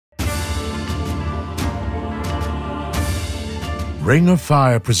Ring of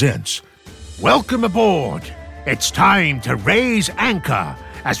Fire presents Welcome aboard! It's time to raise anchor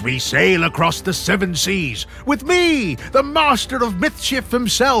as we sail across the seven seas with me, the master of mischief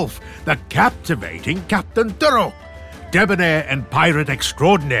himself, the captivating Captain Thorough, debonair and pirate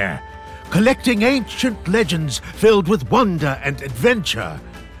extraordinaire, collecting ancient legends filled with wonder and adventure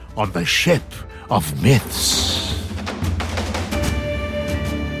on the ship of myths.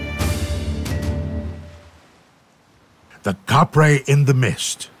 The Kapre in the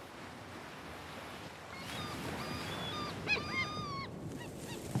Mist.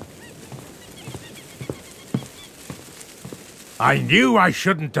 I knew I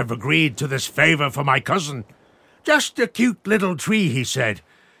shouldn't have agreed to this favor for my cousin. Just a cute little tree, he said.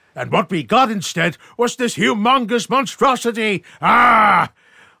 And what we got instead was this humongous monstrosity. Ah!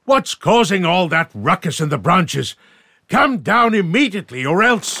 What's causing all that ruckus in the branches? Come down immediately or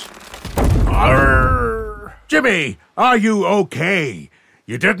else... Arrgh! Jimmy, are you okay?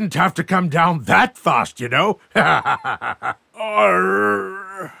 You didn't have to come down that fast, you know.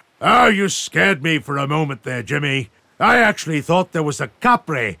 Arrgh! Oh, you scared me for a moment there, Jimmy. I actually thought there was a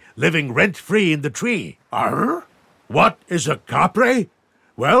Kapre living rent-free in the tree. Arrgh? What is a Kapre?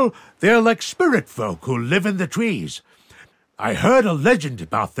 Well, they're like spirit folk who live in the trees. I heard a legend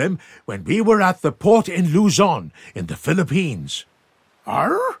about them when we were at the port in Luzon in the Philippines.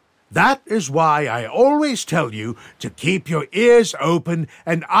 Arrgh? That is why I always tell you to keep your ears open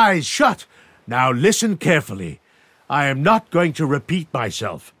and eyes shut. Now listen carefully. I am not going to repeat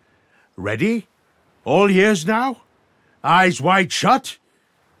myself. Ready? All ears now? Eyes wide shut?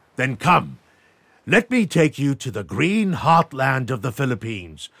 Then come. Let me take you to the green heartland of the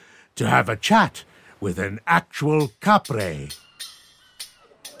Philippines to have a chat with an actual Kapre.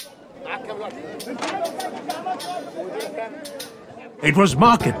 It was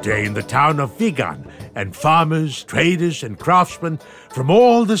market day in the town of Vigan, and farmers, traders, and craftsmen from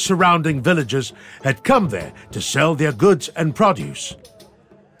all the surrounding villages had come there to sell their goods and produce.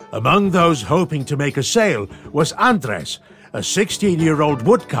 Among those hoping to make a sale was Andres, a 16-year-old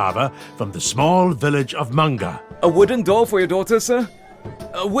woodcarver from the small village of Manga. A wooden door for your daughter, sir?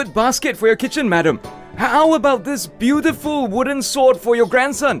 A wood basket for your kitchen, madam? How about this beautiful wooden sword for your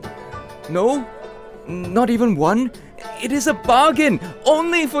grandson? No? Not even one? It is a bargain,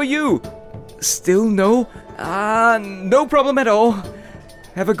 only for you. Still no? No problem at all.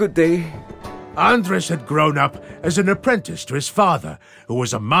 Have a good day. Andres had grown up as an apprentice to his father, who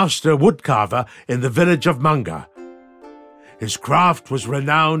was a master woodcarver in the village of Manga. His craft was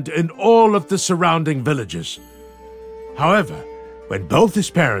renowned in all of the surrounding villages. However, when both his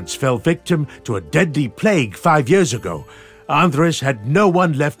parents fell victim to a deadly plague 5 years ago, Andres had no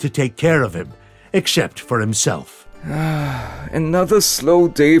one left to take care of him, except for himself. Another slow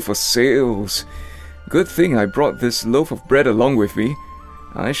day for sales. Good thing I brought this loaf of bread along with me.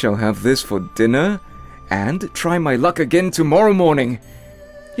 I shall have this for dinner and try my luck again tomorrow morning.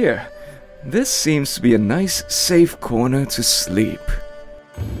 Here, this seems to be a nice, safe corner to sleep.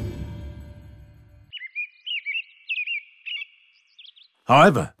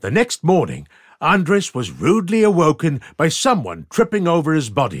 However, the next morning, Andres was rudely awoken by someone tripping over his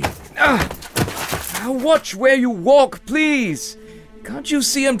body. Watch where you walk, please. Can't you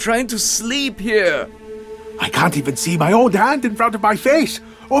see I'm trying to sleep here? I can't even see my own hand in front of my face.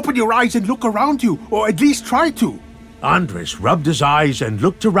 Open your eyes and look around you, or at least try to. Andres rubbed his eyes and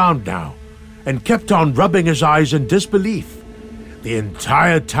looked around now, and kept on rubbing his eyes in disbelief. The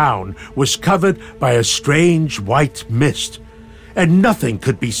entire town was covered by a strange white mist, and nothing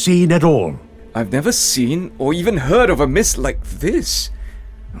could be seen at all. I've never seen or even heard of a mist like this.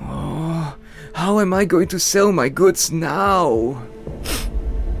 Oh, how am I going to sell my goods now?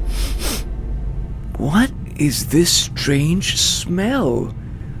 What is this strange smell?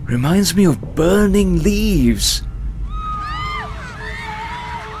 Reminds me of burning leaves.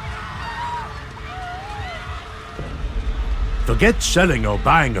 Forget selling or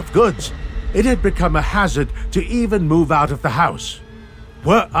buying of goods. It had become a hazard to even move out of the house.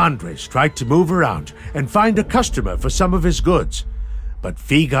 Poor Andres tried to move around and find a customer for some of his goods, but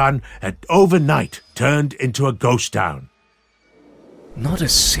Vigan had overnight turned into a ghost town. Not a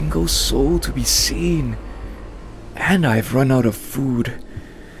single soul to be seen. And I've run out of food.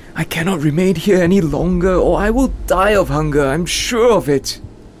 I cannot remain here any longer, or I will die of hunger, I'm sure of it.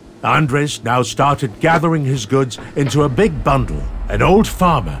 Andres now started gathering his goods into a big bundle. An old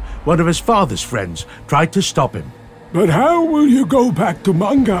farmer, one of his father's friends, tried to stop him. But how will you go back to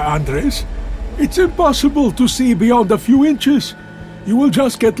Manga, Andres? It's impossible to see beyond a few inches. You will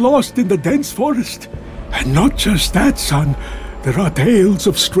just get lost in the dense forest. And not just that, son. There are tales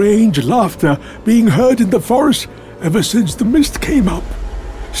of strange laughter being heard in the forest ever since the mist came up.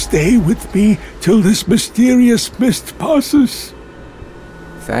 Stay with me till this mysterious mist passes.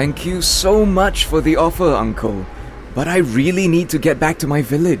 Thank you so much for the offer, Uncle. But I really need to get back to my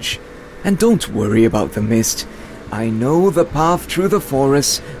village. And don't worry about the mist. I know the path through the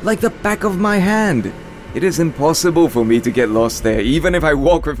forest like the back of my hand. It is impossible for me to get lost there, even if I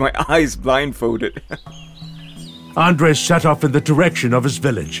walk with my eyes blindfolded. Andres set off in the direction of his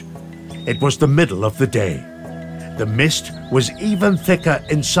village. It was the middle of the day. The mist was even thicker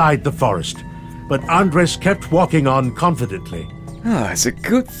inside the forest, but Andres kept walking on confidently. It's a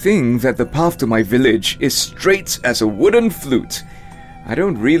good thing that the path to my village is straight as a wooden flute. I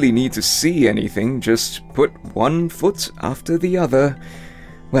don't really need to see anything, just put one foot after the other.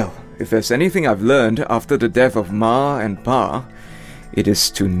 Well, if there's anything I've learned after the death of Ma and Pa, it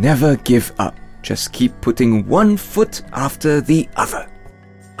is to never give up. Just keep putting one foot after the other.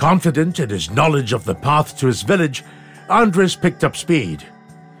 Confident in his knowledge of the path to his village, Andres picked up speed.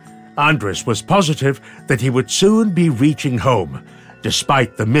 Andres was positive that he would soon be reaching home,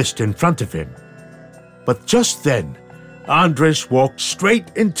 despite the mist in front of him. But just then, Andres walked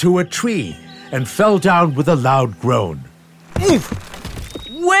straight into a tree and fell down with a loud groan.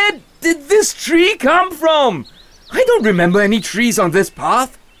 Where did this tree come from? I don't remember any trees on this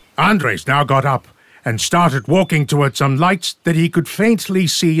path. Andres now got up and started walking towards some lights that he could faintly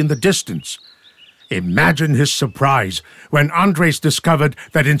see in the distance. Imagine his surprise when Andres discovered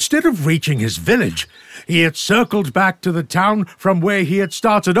that instead of reaching his village, he had circled back to the town from where he had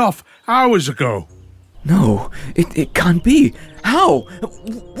started off hours ago. No, it can't be. How?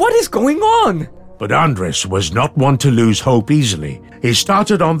 What is going on? But Andres was not one to lose hope easily. He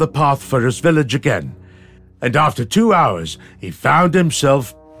started on the path for his village again, and after 2 hours, he found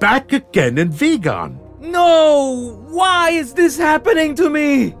himself back again in Vegan. No! Why is this happening to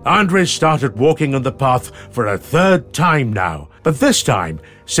me? Andres started walking on the path for a third time now, but this time,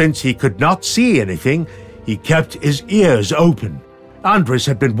 since he could not see anything, he kept his ears open. Andres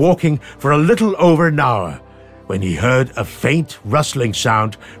had been walking for a little over an hour when he heard a faint rustling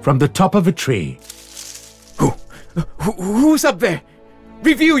sound from the top of a tree. Who's up there?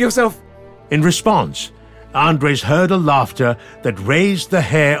 Reveal yourself! In response, Andres heard a laughter that raised the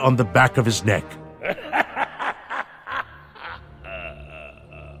hair on the back of his neck.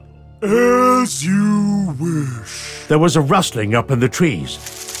 As you wish. There was a rustling up in the trees.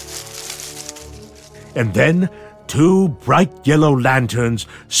 And then 2 bright yellow lanterns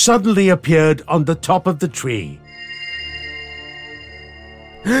suddenly appeared on the top of the tree.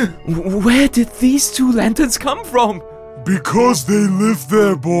 Where did these 2 lanterns come from? Because they live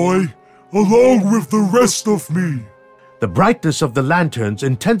there, boy, along with the rest of me. The brightness of the lanterns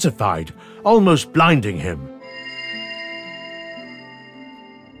intensified, almost blinding him.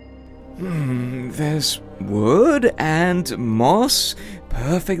 There's wood and moss.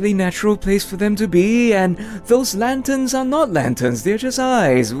 Perfectly natural place for them to be, and those lanterns are not lanterns, they're just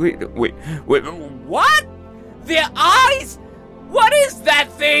eyes. Wait, what? They're eyes? What is that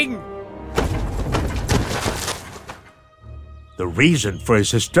thing? The reason for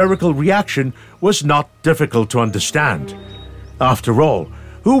his hysterical reaction was not difficult to understand. After all,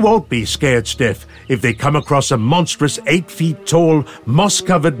 who won't be scared stiff if they come across a monstrous 8 feet tall,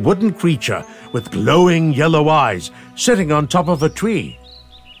 moss-covered wooden creature with glowing yellow eyes sitting on top of a tree?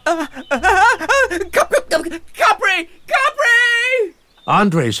 Kapre! Kapre!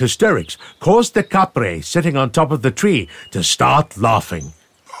 Andre's hysterics caused the Kapre sitting on top of the tree to start laughing.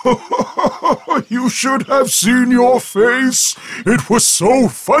 You should have seen your face. It was so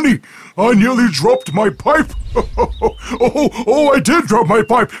funny. I nearly dropped my pipe. I did drop my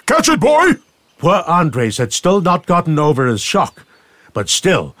pipe. Catch it, boy. Poor Andres had still not gotten over his shock. But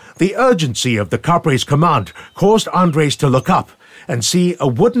still, the urgency of the Kapre's command caused Andres to look up and see a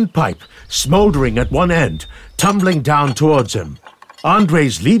wooden pipe smoldering at one end, tumbling down towards him.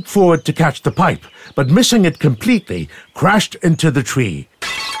 Andres leaped forward to catch the pipe, but missing it completely, crashed into the tree.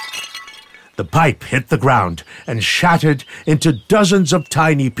 The pipe hit the ground and shattered into dozens of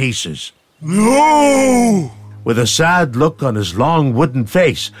tiny pieces. No! With a sad look on his long wooden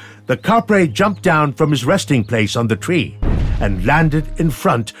face, the Kapre jumped down from his resting place on the tree and landed in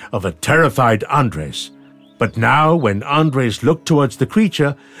front of a terrified Andres. But now, when Andres looked towards the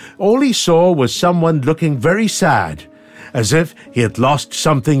creature, all he saw was someone looking very sad, as if he had lost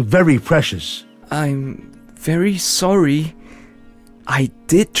something very precious. I'm very sorry. I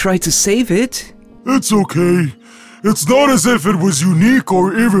did try to save it. It's okay. It's not as if it was unique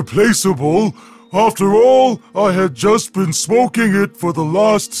or irreplaceable. After all, I had just been smoking it for the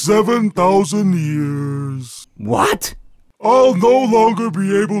last 7,000 years. What? I'll no longer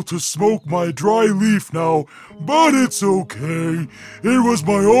be able to smoke my dry leaf now, but it's okay. It was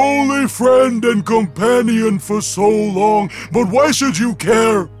my only friend and companion for so long, but why should you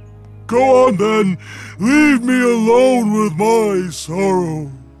care? Go on then, leave me alone with my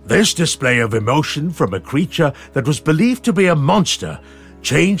sorrow. This display of emotion from a creature that was believed to be a monster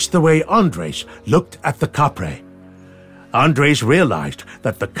changed the way Andres looked at the Kapre. Andres realized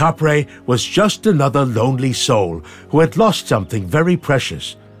that the Kapre was just another lonely soul who had lost something very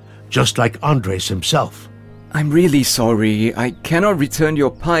precious, just like Andres himself. I'm really sorry. I cannot return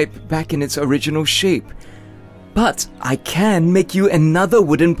your pipe back in its original shape. But I can make you another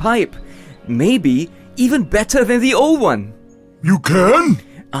wooden pipe. Maybe even better than the old one. You can?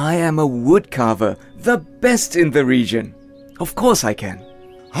 I am a wood carver, the best in the region. Of course I can.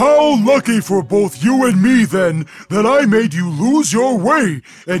 How lucky for both you and me, then, that I made you lose your way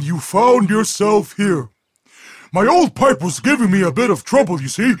and you found yourself here. My old pipe was giving me a bit of trouble, you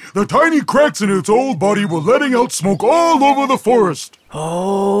see. The tiny cracks in its old body were letting out smoke all over the forest.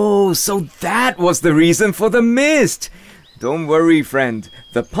 Oh, so that was the reason for the mist. Don't worry, friend.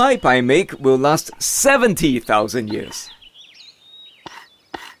 The pipe I make will last 70,000 years.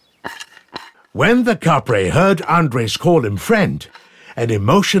 When the Kapre heard Andres call him friend, an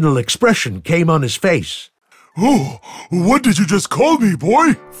emotional expression came on his face. Oh, what did you just call me,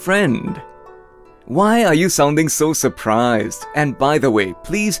 boy? Friend. Why are you sounding so surprised? And by the way,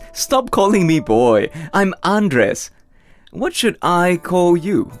 please stop calling me boy. I'm Andres. What should I call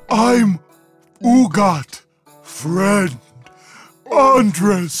you? I'm Ugat, friend.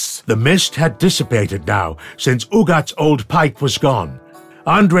 Andres. The mist had dissipated now, since Ugat's old pipe was gone.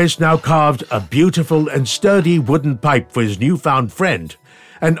 Andres now carved a beautiful and sturdy wooden pipe for his newfound friend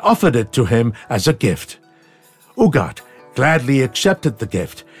and offered it to him as a gift. Ugat gladly accepted the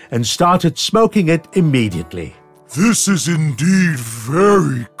gift and started smoking it immediately. This is indeed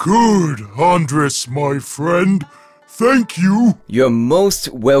very good, Andres, my friend. Thank you. You're most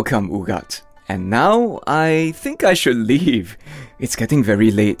welcome, Ugat. And now I think I should leave. It's getting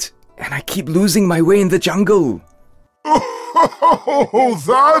very late, and I keep losing my way in the jungle. Oh,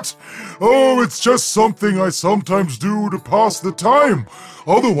 that? Oh, it's just something I sometimes do to pass the time.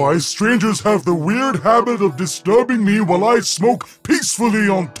 Otherwise, strangers have the weird habit of disturbing me while I smoke peacefully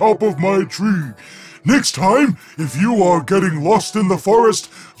on top of my tree. Next time, if you are getting lost in the forest,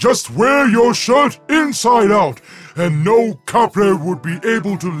 just wear your shirt inside out, and no Kapre would be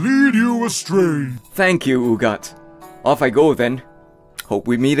able to lead you astray. Thank you, Ugat. Off I go then. Hope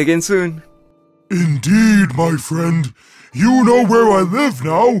we meet again soon. Indeed, my friend. You know where I live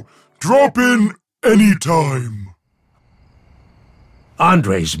now. Drop in anytime.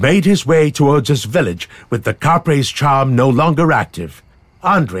 Andres made his way towards his village with the Kapre's charm no longer active.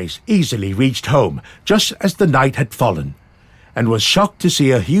 Andres easily reached home just as the night had fallen, and was shocked to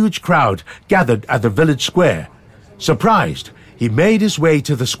see a huge crowd gathered at the village square. Surprised, he made his way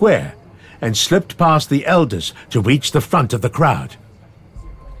to the square and slipped past the elders to reach the front of the crowd.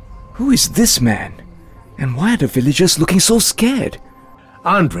 Who is this man? And why are the villagers looking so scared?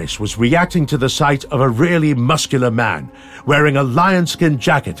 Andres was reacting to the sight of a really muscular man wearing a lion-skin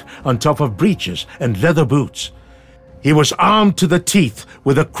jacket on top of breeches and leather boots. He was armed to the teeth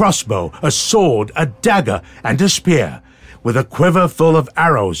with a crossbow, a sword, a dagger, and a spear, with a quiver full of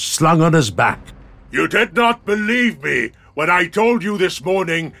arrows slung on his back. You did not believe me when I told you this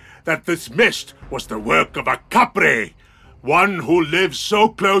morning that this mist was the work of a Kapre, one who lives so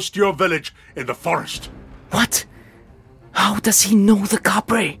close to your village in the forest. What? How does he know the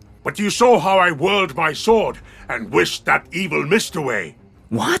Kapre? But you saw how I whirled my sword and wished that evil mist away.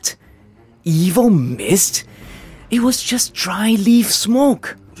 What? Evil mist? It was just dry leaf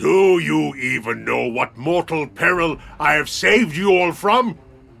smoke. Do you even know what mortal peril I have saved you all from?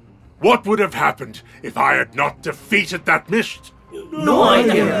 What would have happened if I had not defeated that mist? No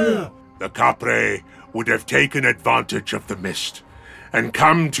idea. The Kapre would have taken advantage of the mist and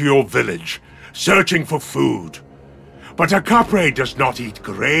come to your village, searching for food. But a Kapre does not eat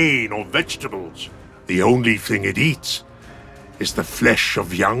grain or vegetables. The only thing it eats is the flesh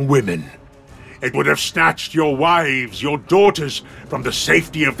of young women. It would have snatched your wives, your daughters, from the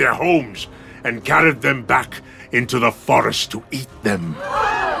safety of their homes and carried them back into the forest to eat them.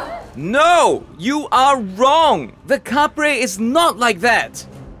 No! You are wrong! The Kapre is not like that!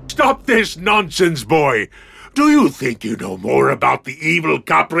 Stop this nonsense, boy! Do you think you know more about the evil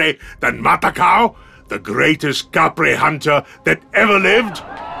Kapre than Matakao, the greatest Kapre hunter that ever lived?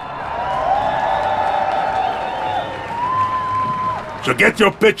 So get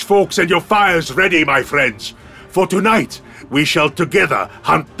your pitchforks and your fires ready, my friends, for tonight we shall together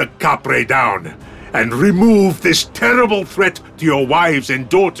hunt the Kapre down and remove this terrible threat to your wives and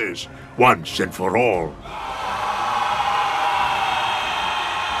daughters once and for all.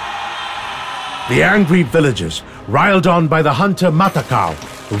 The angry villagers, riled on by the hunter Matakao,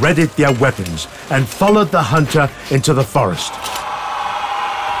 readied their weapons and followed the hunter into the forest.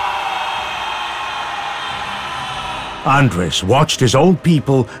 Andres watched his own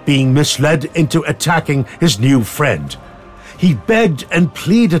people being misled into attacking his new friend. He begged and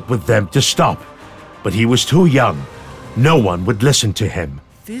pleaded with them to stop, but he was too young. No one would listen to him.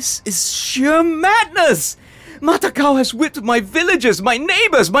 This is sheer madness! Matakao has whipped my villagers, my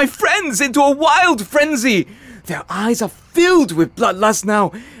neighbors, my friends into a wild frenzy. Their eyes are filled with bloodlust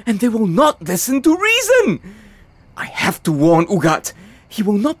now, and they will not listen to reason. I have to warn Ugat. He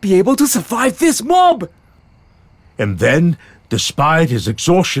will not be able to survive this mob. And then, despite his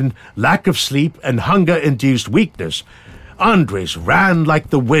exhaustion, lack of sleep, and hunger-induced weakness, Andres ran like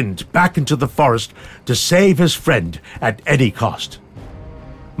the wind back into the forest to save his friend at any cost.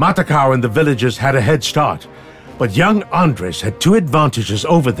 Matakao and the villagers had a head start, but young Andres had two advantages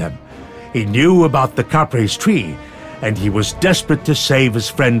over them. He knew about the Kapre's tree, and he was desperate to save his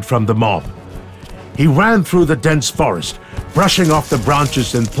friend from the mob. He ran through the dense forest, brushing off the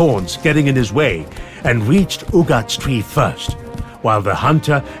branches and thorns getting in his way, and reached Ugat's tree first, while the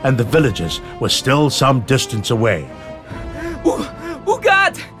hunter and the villagers were still some distance away.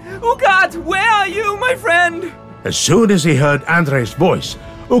 Ugat! Ugat, where are you, my friend? As soon as he heard Andres' voice,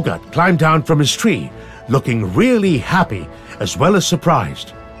 Ugat climbed down from his tree, looking really happy as well as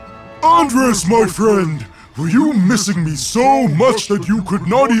surprised. Andres, my friend! Were you missing me so much that you could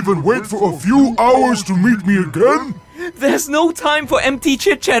not even wait for a few hours to meet me again? There's no time for empty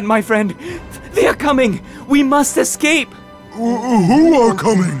chit-chat, my friend. They are coming. We must escape. Who are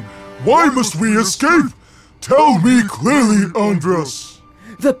coming? Why must we escape? Tell me clearly, Andres.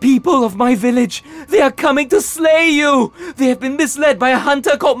 The people of my village. They are coming to slay you. They have been misled by a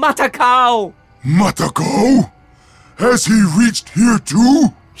hunter called Matakao. Matakao? Has he reached here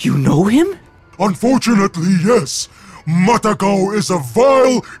too? You know him? Unfortunately, yes. Matakao is a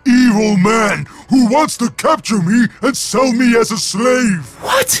vile, evil man who wants to capture me and sell me as a slave.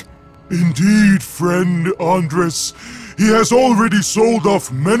 What? Indeed, friend Andres. He has already sold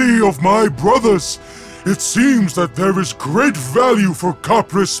off many of my brothers. It seems that there is great value for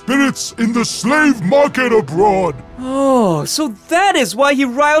Kapre spirits in the slave market abroad. Oh, so that is why he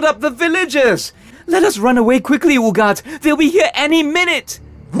riled up the villagers. Let us run away quickly, Ugat. They'll be here any minute.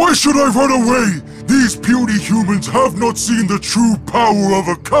 Why should I run away? These puny humans have not seen the true power of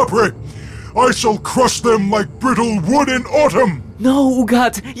a Kapre. I shall crush them like brittle wood in autumn. No,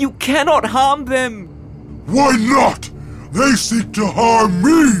 Ugat, you cannot harm them. Why not? They seek to harm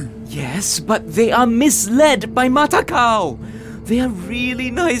me. Yes, but they are misled by Matakao. They are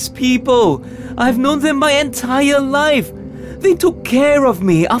really nice people. I've known them my entire life. They took care of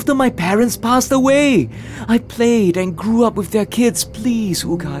me after my parents passed away. I played and grew up with their kids. Please,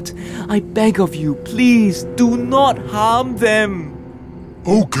 Ugat, I beg of you, please do not harm them.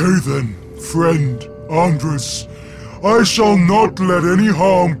 Okay then, friend Andres. I shall not let any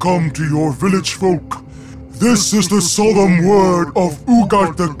harm come to your village folk. This is the solemn word of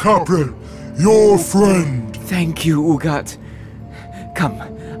Ugat the Kapre, your friend. Thank you, Ugat. Come,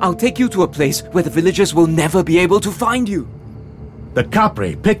 I'll take you to a place where the villagers will never be able to find you. The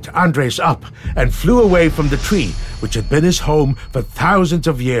Kapre picked Andres up and flew away from the tree, which had been his home for thousands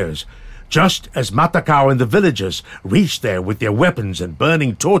of years, just as Matakao and the villagers reached there with their weapons and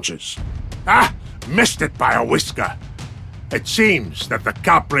burning torches. Ah! Missed it by a whisker. It seems that the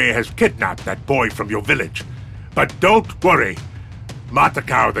Kapre has kidnapped that boy from your village. But don't worry.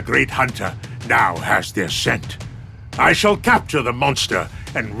 Matakao, the great hunter, now has their scent. I shall capture the monster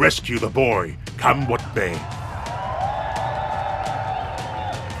and rescue the boy, come what may.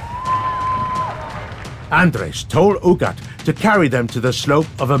 Andres told Ugat to carry them to the slope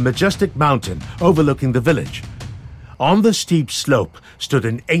of a majestic mountain overlooking the village. On the steep slope stood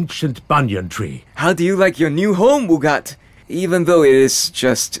an ancient banyan tree. How do you like your new home, Ugat? Even though it is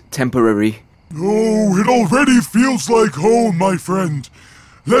just temporary. Oh, it already feels like home, my friend.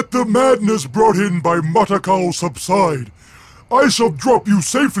 Let the madness brought in by Matakao subside. I shall drop you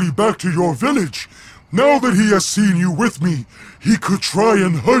safely back to your village. Now that he has seen you with me, he could try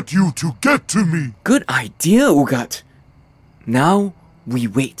and hurt you to get to me. Good idea, Ugat. Now we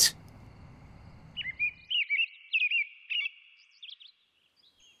wait.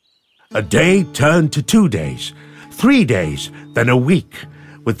 A day turned to 2 days, 3 days, then a week,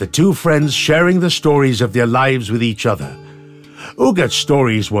 with the two friends sharing the stories of their lives with each other. Ugat's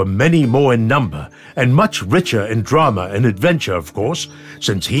stories were many more in number and much richer in drama and adventure, of course,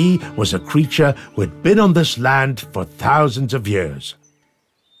 since he was a creature who had been on this land for thousands of years.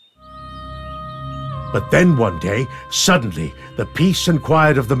 But then one day, suddenly, the peace and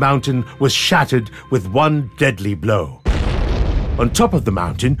quiet of the mountain was shattered with one deadly blow. On top of the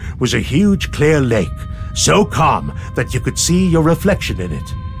mountain was a huge clear lake, so calm that you could see your reflection in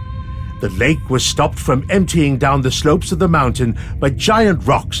it. The lake was stopped from emptying down the slopes of the mountain by giant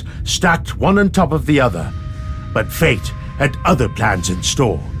rocks stacked one on top of the other. But fate had other plans in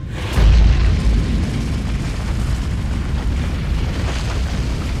store.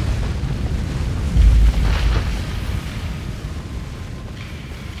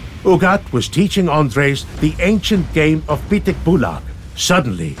 Ugat was teaching Andres the ancient game of Pitik Bulak.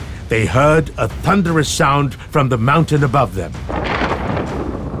 Suddenly, they heard a thunderous sound from the mountain above them.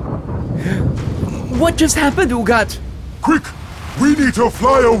 What just happened, Ugat? Quick! We need to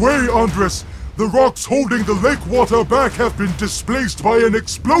fly away, Andres! The rocks holding the lake water back have been displaced by an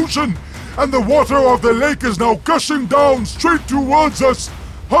explosion, and the water of the lake is now gushing down straight towards us!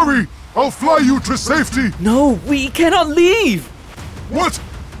 Hurry! I'll fly you to safety! No, we cannot leave! What?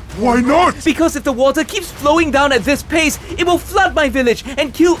 Why not? Because if the water keeps flowing down at this pace, it will flood my village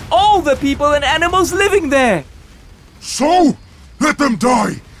and kill all the people and animals living there! So? Let them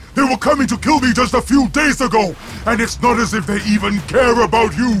die! They were coming to kill me just a few days ago, and it's not as if they even care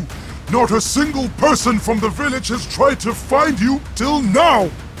about you! Not a single person from the village has tried to find you till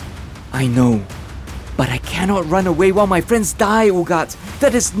now! I know, but I cannot run away while my friends die, Ugat.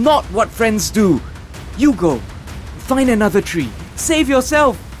 That is not what friends do. You go. Find another tree. Save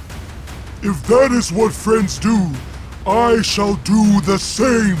yourself. If that is what friends do, I shall do the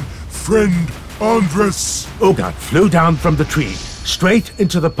same, friend Andres. Ugat flew down from the tree, straight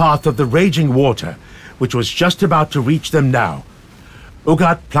into the path of the raging water, which was just about to reach them now.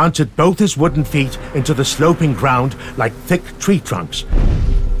 Ugat planted both his wooden feet into the sloping ground like thick tree trunks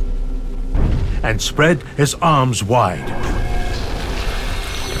and spread his arms wide.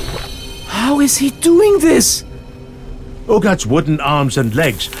 How is he doing this? Ugat's wooden arms and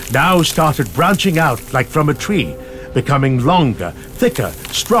legs now started branching out like from a tree, becoming longer, thicker,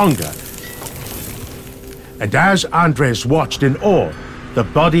 stronger. And as Andres watched in awe, the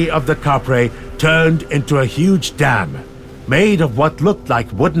body of the Kapre turned into a huge dam, made of what looked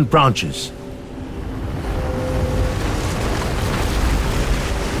like wooden branches.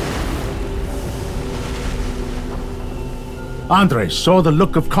 Andres saw the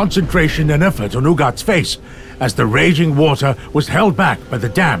look of concentration and effort on Ugat's face as the raging water was held back by the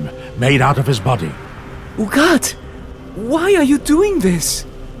dam made out of his body. Ugat, why are you doing this?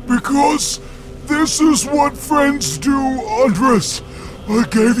 Because this is what friends do, Andres. I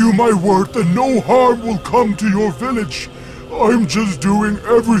gave you my word that no harm will come to your village. I'm just doing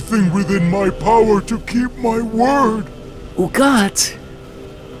everything within my power to keep my word. Ugat.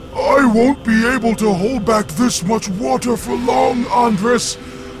 I won't be able to hold back this much water for long, Andres.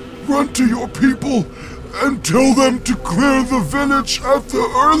 Run to your people and tell them to clear the village at the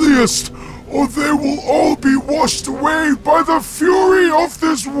earliest, or they will all be washed away by the fury of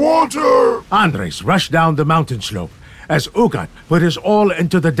this water. Andres rushed down the mountain slope as Ugat put his all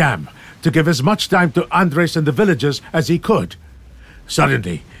into the dam to give as much time to Andres and the villagers as he could.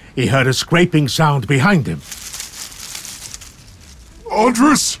 Suddenly, he heard a scraping sound behind him.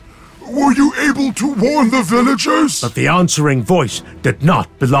 Andres, were you able to warn the villagers? But the answering voice did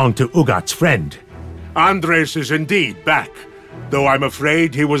not belong to Ugat's friend. Andres is indeed back, though I'm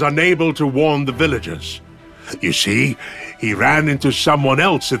afraid he was unable to warn the villagers. You see, he ran into someone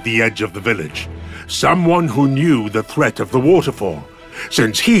else at the edge of the village, someone who knew the threat of the waterfall,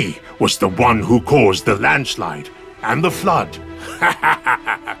 since he was the one who caused the landslide and the flood.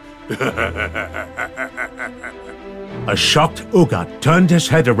 A shocked Ugat turned his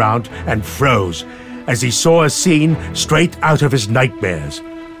head around and froze as he saw a scene straight out of his nightmares.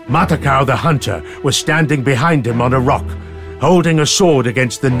 Matakau the hunter was standing behind him on a rock, holding a sword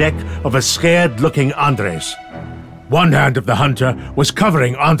against the neck of a scared-looking Andres. One hand of the hunter was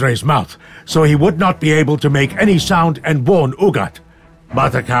covering Andres' mouth, so he would not be able to make any sound and warn Ugat.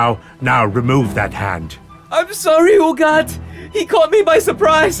 Matakau now removed that hand. I'm sorry, Ugat. He caught me by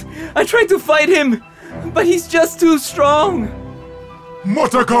surprise. I tried to fight him, but he's just too strong.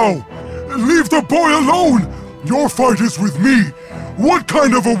 Matakau, leave the boy alone! Your fight is with me! What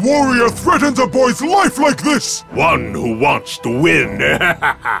kind of a warrior threatens a boy's life like this? One who wants to win.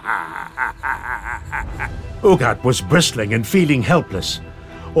 Ugat was bristling and feeling helpless.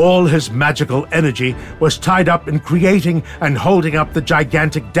 All his magical energy was tied up in creating and holding up the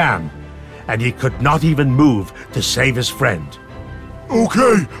gigantic dam, and he could not even move to save his friend.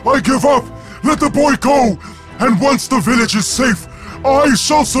 Okay, I give up. Let the boy go. And once the village is safe, I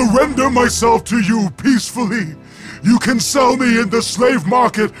shall surrender myself to you peacefully. You can sell me in the slave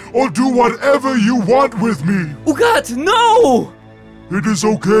market or do whatever you want with me. Ugat, no! It is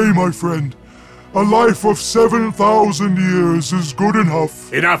okay, my friend. A life of 7,000 years is good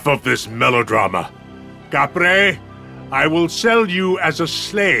enough. Enough of this melodrama. Kapre, I will sell you as a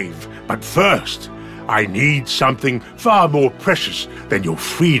slave, but first, I need something far more precious than your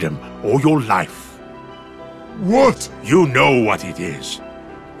freedom or your life. What? You know what it is.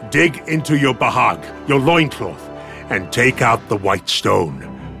 Dig into your bahag, your loincloth, and take out the white stone.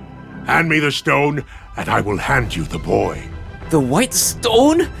 Hand me the stone, and I will hand you the boy. The white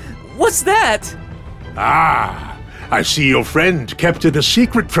stone? What's that? Ah, I see your friend kept it a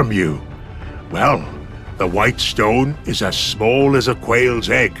secret from you. Well, the white stone is as small as a quail's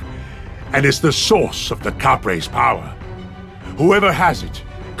egg, and is the source of the Kapre's power. Whoever has it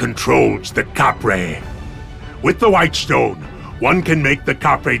controls the Kapre. With the white stone, one can make the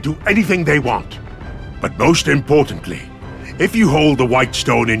Kapre do anything they want. But most importantly, if you hold the white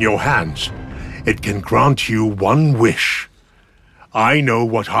stone in your hands, it can grant you one wish. I know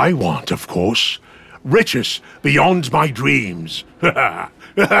what I want, of course. Riches beyond my dreams.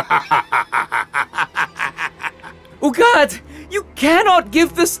 Ugat, you cannot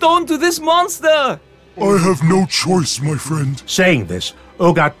give the stone to this monster! I have no choice, my friend. Saying this,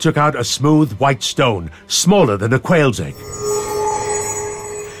 Ugat took out a smooth white stone, smaller than a quail's egg.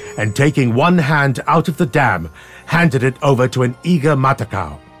 And taking one hand out of the dam, handed it over to an eager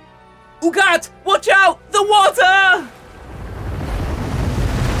Matakau. Ugat, watch out! The water!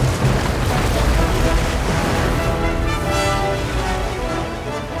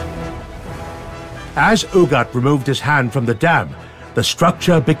 As Ugat removed his hand from the dam, the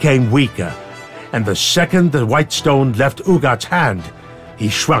structure became weaker, and the second the white stone left Ugat's hand, he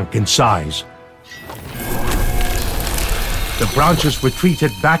shrunk in size. The branches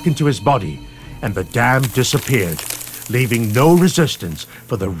retreated back into his body, and the dam disappeared, leaving no resistance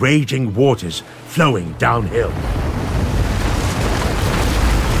for the raging waters flowing downhill.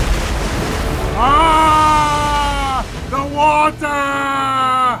 Ah! The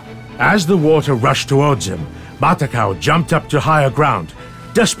water! As the water rushed towards him, Matakau jumped up to higher ground,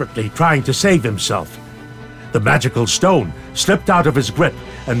 desperately trying to save himself. The magical stone slipped out of his grip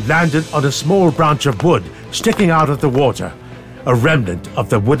and landed on a small branch of wood sticking out of the water, a remnant of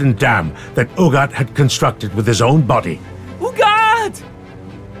the wooden dam that Ugat had constructed with his own body. Ugat!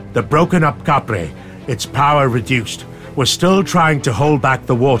 The broken-up Kapre, its power reduced, was still trying to hold back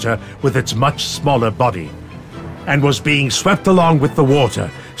the water with its much smaller body, and was being swept along with the water,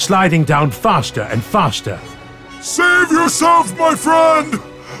 sliding down faster and faster. Save yourself, my friend!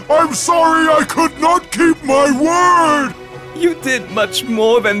 I'm sorry I could not keep my word! You did much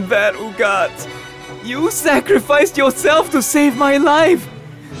more than that, Ugat. You sacrificed yourself to save my life.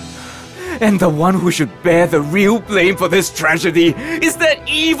 And the one who should bear the real blame for this tragedy is that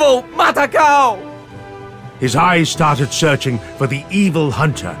evil Matakau! His eyes started searching for the evil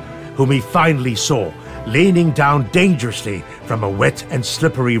hunter, whom he finally saw, leaning down dangerously from a wet and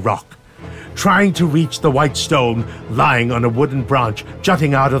slippery rock, trying to reach the white stone lying on a wooden branch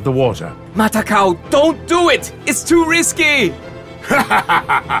jutting out of the water. Matakau, don't do it! It's too risky!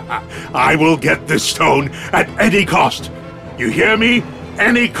 I will get this stone at any cost. You hear me?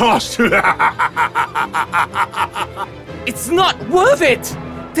 Any cost. It's not worth it!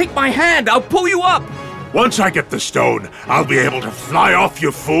 Take my hand, I'll pull you up! Once I get the stone, I'll be able to fly off,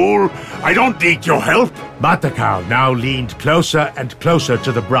 you fool. I don't need your help. Matakau now leaned closer and closer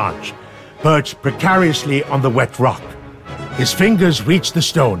to the branch, perched precariously on the wet rock. His fingers reached the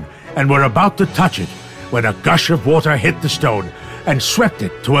stone and were about to touch it when a gush of water hit the stone and swept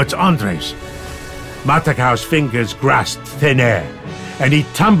it towards Andres. Matakau's fingers grasped thin air, and he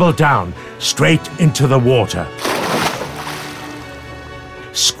tumbled down straight into the water,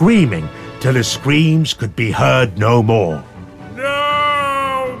 screaming till his screams could be heard no more.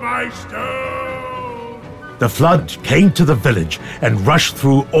 No, my stone! The flood came to the village and rushed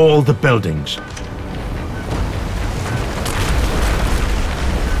through all the buildings.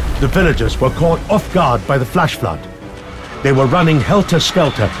 The villagers were caught off guard by the flash flood. They were running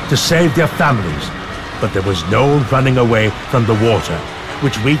helter-skelter to save their families, but there was no running away from the water,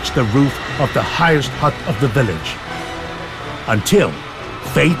 which reached the roof of the highest hut of the village, until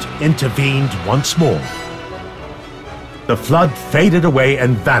fate intervened once more. The flood faded away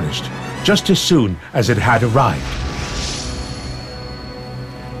and vanished just as soon as it had arrived.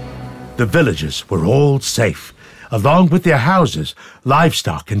 The villagers were all safe, along with their houses,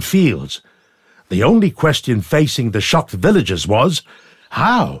 livestock, and fields. The only question facing the shocked villagers was,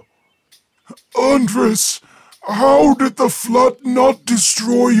 how? Andres, how did the flood not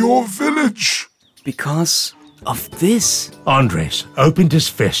destroy your village? Because of this. Andres opened his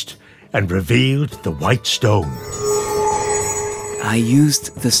fist and revealed the white stone. I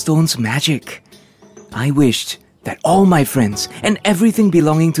used the stone's magic. I wished that all my friends and everything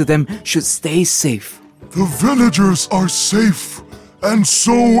belonging to them should stay safe. The villagers are safe, and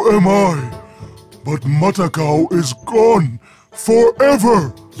so am I. But Matakau is gone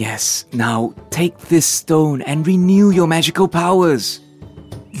forever. Yes, now take this stone and renew your magical powers.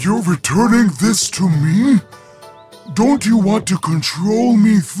 You're returning this to me? Don't you want to control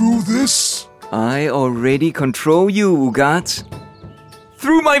me through this? I already control you, Ugat.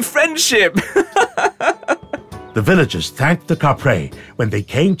 Through my friendship! The villagers thanked the Kapre when they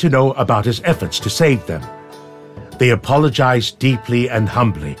came to know about his efforts to save them. They apologized deeply and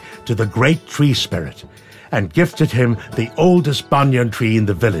humbly to the great tree spirit and gifted him the oldest banyan tree in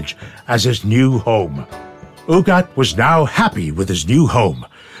the village as his new home. Ugat was now happy with his new home,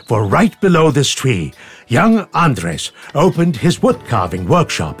 for right below this tree, young Andres opened his wood-carving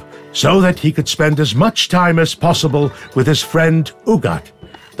workshop so that he could spend as much time as possible with his friend Ugat,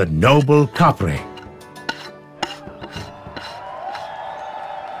 the noble Kapre.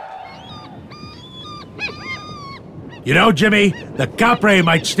 You know, Jimmy, the Kapre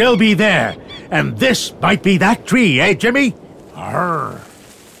might still be there, and this might be that tree, eh, Jimmy? Arr.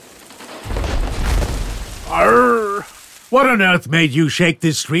 Arr. What on earth made you shake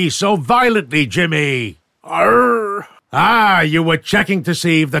this tree so violently, Jimmy? Arr. Ah, you were checking to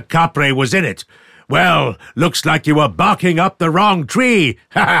see if the Kapre was in it. Well, looks like you were barking up the wrong tree.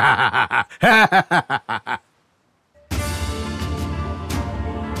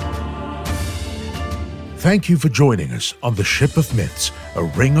 Thank you for joining us on The Ship of Myths, a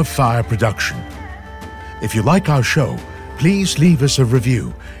Ring of Fire production. If you like our show, please leave us a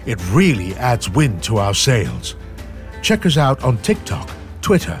review. It really adds wind to our sails. Check us out on TikTok,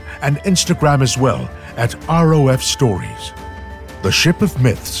 Twitter, and Instagram as well at ROF Stories. The Ship of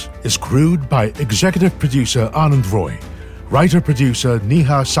Myths is crewed by executive producer Anand Roy, writer-producer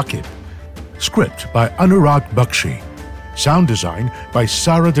Neha Sakib, script by Anurag Bakshi, sound design by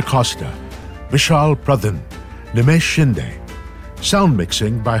Sarah DaCosta, Vishal Pradhan, Nimesh Shinde, sound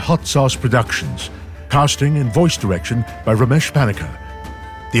mixing by Hot Sauce Productions, casting and voice direction by Ramesh Panika.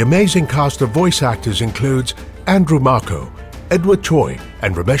 The amazing cast of voice actors includes Andrew Marco, Edward Choi,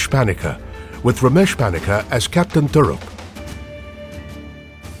 and Ramesh Panika, with Ramesh Panika as Captain Turuk.